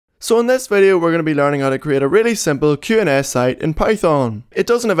So in this video we're going to be learning how to create a really simple Q&A site in Python. It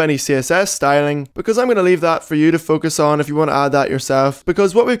doesn't have any CSS styling because I'm going to leave that for you to focus on if you want to add that yourself,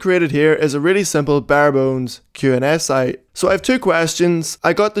 because what we've created here is a really simple bare bones Q&A site. So I have two questions.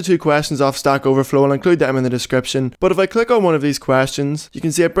 I got the two questions off StackOverflow. I'll include them in the description. But if I click on one of these questions, you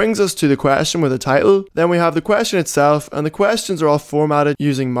can see it brings us to the question with a title. Then we have the question itself, and the questions are all formatted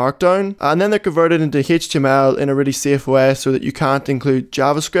using markdown. And then they're converted into HTML in a really safe way so that you can't include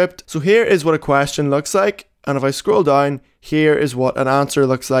JavaScript. So here is what a question looks like. And if I scroll down, here is what an answer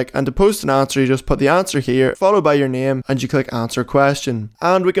looks like. And to post an answer, you just put the answer here, followed by your name, and you click answer question.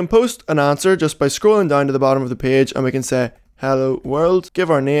 And we can post an answer just by scrolling down to the bottom of the page, and we can say, hello world, give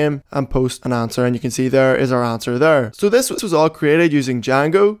our name, and post an answer, and you can see there is our answer there. So this was all created using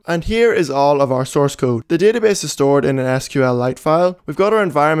Django, and here is all of our source code. The database is stored in an SQLite file. We've got our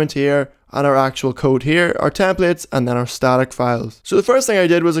environment here, and our actual code here, our templates, and then our static files. So the first thing I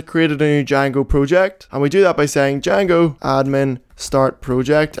did was I created a new Django project, and we do that by saying Django admin start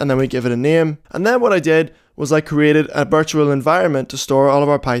project, and then we give it a name. And then what I did was I created a virtual environment to store all of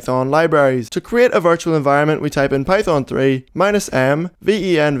our Python libraries. To create a virtual environment, we type in Python 3 -m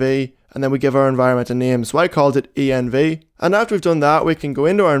venv, and then we give our environment a name. So I called it env. And after we've done that, we can go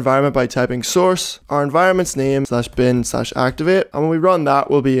into our environment by typing source, our environment's name /bin/activate, and when we run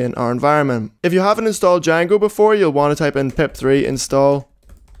that, we'll be in our environment. If you haven't installed Django before, you'll want to type in pip3 install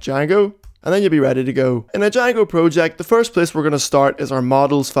Django, and then you'll be ready to go. In a Django project, the first place we're going to start is our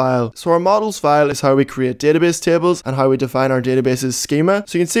models file. So our models file is how we create database tables and how we define our database's schema.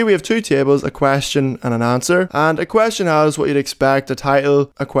 So you can see we have two tables, a question and an answer. And a question has what you'd expect: a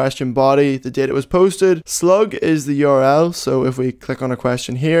title, a question body, the date it was posted. Slug is the URL. So if we click on a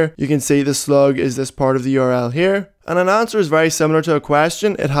question here, you can see the slug is this part of the URL here. And an answer is very similar to a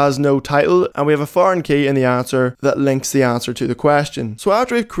question. It has no title, and we have a foreign key in the answer that links the answer to the question. So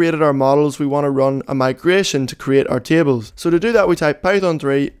after we've created our models, we want to run a migration to create our tables. So to do that, we type Python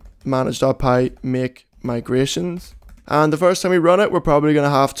 3 manage.py make migrations. And the first time we run it, we're probably going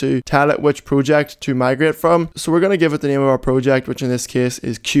to have to tell it which project to migrate from. So we're going to give it the name of our project, which in this case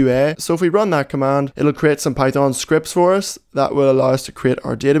is QA. So if we run that command, it'll create some Python scripts for us that will allow us to create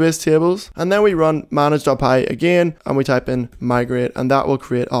our database tables. And then we run manage.py again, and we type in migrate, and that will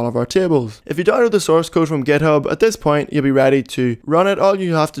create all of our tables. If you download the source code from GitHub, at this point, you'll be ready to run it. All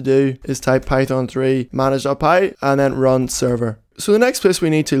you have to do is type Python 3 manage.py and then run server. So the next place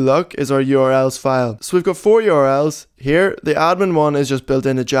we need to look is our URLs file. So we've got 4 URLs here. The admin one is just built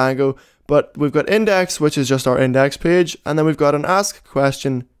into Django, but we've got index, which is just our index page, and then we've got an ask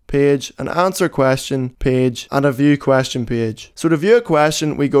question page, an answer question page, and a view question page. So to view a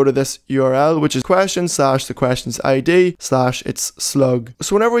question, we go to this URL, which is question / the question's ID / its slug.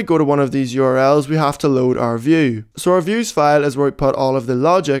 So whenever we go to one of these URLs, we have to load our view. So our views file is where we put all of the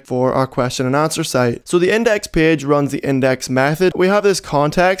logic for our question and answer site. So the index page runs the index method. We have this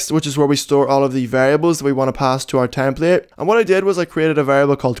context, which is where we store all of the variables that we want to pass to our template. And what I did was I created a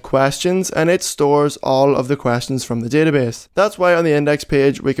variable called questions, and it stores all of the questions from the database. That's why on the index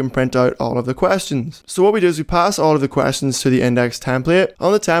page, we can print out all of the questions. So what we do is we pass all of the questions to the index template.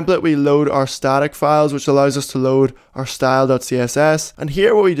 On the template, we load our static files, which allows us to load our style.css. And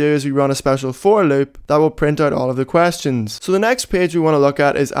here what we do is we run a special for loop that will print out all of the questions. So the next page we want to look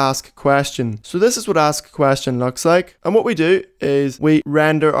at is ask question. So this is what ask question looks like. And what we do is we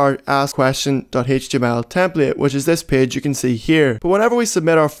render our ask question.html template, which is this page you can see here. But whenever we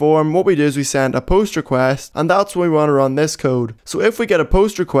submit our form, what we do is we send a post request, and that's when we want to run this code. So if we get a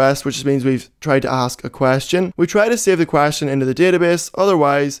post request, which means we've tried to ask a question, we try to save the question into the database,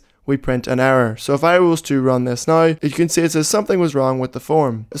 otherwise we print an error. So if I was to run this now, you can see it says something was wrong with the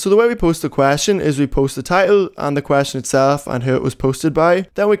form. So the way we post the question is we post the title and the question itself and who it was posted by.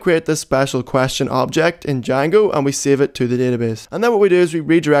 Then we create this special question object in Django and we save it to the database. And then what we do is we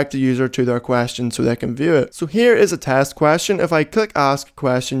redirect the user to their question so they can view it. So here is a test question. If I click ask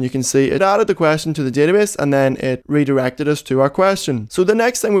question, you can see it added the question to the database and then it redirected us to our question. So the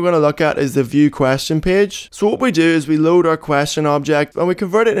next thing we're going to look at is the view question page. So what we do is we load our question object and we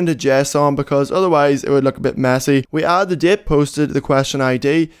convert it into JSON because otherwise it would look a bit messy. We add the date posted, the question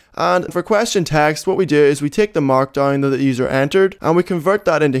ID, and for question text, what we do is we take the markdown that the user entered and we convert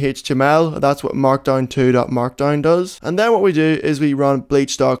that into HTML. That's what markdown2.markdown does. And then what we do is we run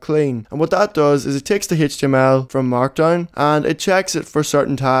bleach.clean. And what that does is it takes the HTML from markdown and it checks it for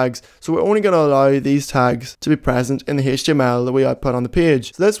certain tags. So we're only going to allow these tags to be present in the HTML that we output on the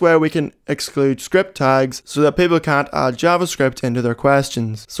page. So this way we can exclude script tags so that people can't add JavaScript into their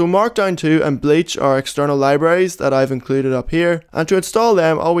questions. So markdown2 and bleach are external libraries that I've included up here. And to install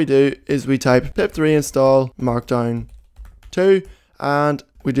them, all we do is we type pip3 install markdown2 and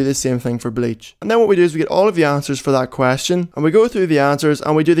we do the same thing for bleach. And then what we do is we get all of the answers for that question, and we go through the answers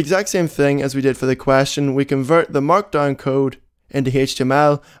and we do the exact same thing as we did for the question. We convert the markdown code into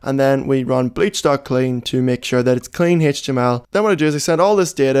HTML, and then we run bleach.clean to make sure that it's clean HTML. Then what I do is I send all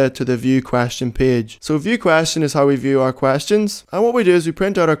this data to the view question page. So view question is how we view our questions, and what we do is we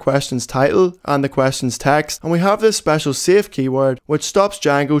print out our question's title and the question's text, and we have this special safe keyword which stops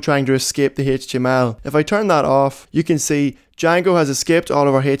Django trying to escape the HTML. If I turn that off, you can see Django has escaped all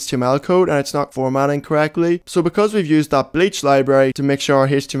of our HTML code and it's not formatting correctly. So because we've used that bleach library to make sure our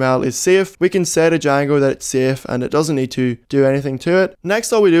HTML is safe, we can say to Django that it's safe and it doesn't need to do anything to it.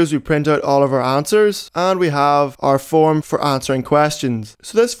 Next, all we do is we print out all of our answers, and we have our form for answering questions.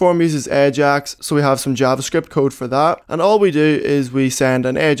 So this form uses Ajax, so we have some JavaScript code for that. And all we do is we send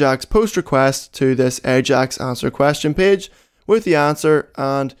an Ajax post request to this Ajax answer question page with the answer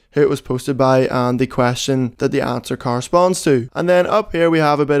and who it was posted by and the question that the answer corresponds to. And then up here we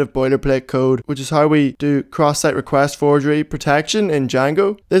have a bit of boilerplate code, which is how we do cross-site request forgery protection in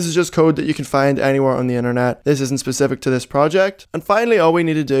Django. This is just code that you can find anywhere on the internet. This isn't specific to this project. And finally, all we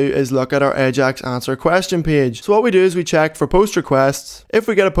need to do is look at our Ajax answer question page. So what we do is we check for post requests. If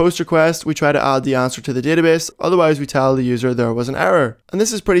we get a post request, we try to add the answer to the database. Otherwise, we tell the user there was an error. And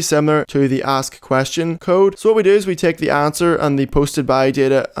this is pretty similar to the ask question code. So what we do is we take the answer and the posted by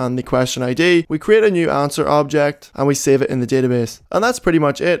data and the question ID, we create a new answer object and we save it in the database. And that's pretty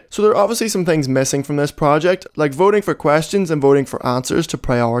much it. So there are obviously some things missing from this project, like voting for questions and voting for answers to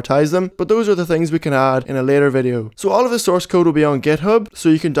prioritize them, but those are the things we can add in a later video. So all of the source code will be on GitHub, so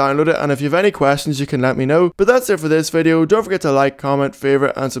you can download it, and if you have any questions you can let me know. But that's it for this video. Don't forget to like, comment,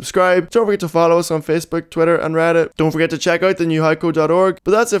 favorite and subscribe. Don't forget to follow us on Facebook, Twitter and Reddit. Don't forget to check out the new howCode.org.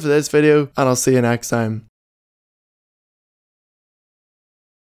 But that's it for this video, and I'll see you next time.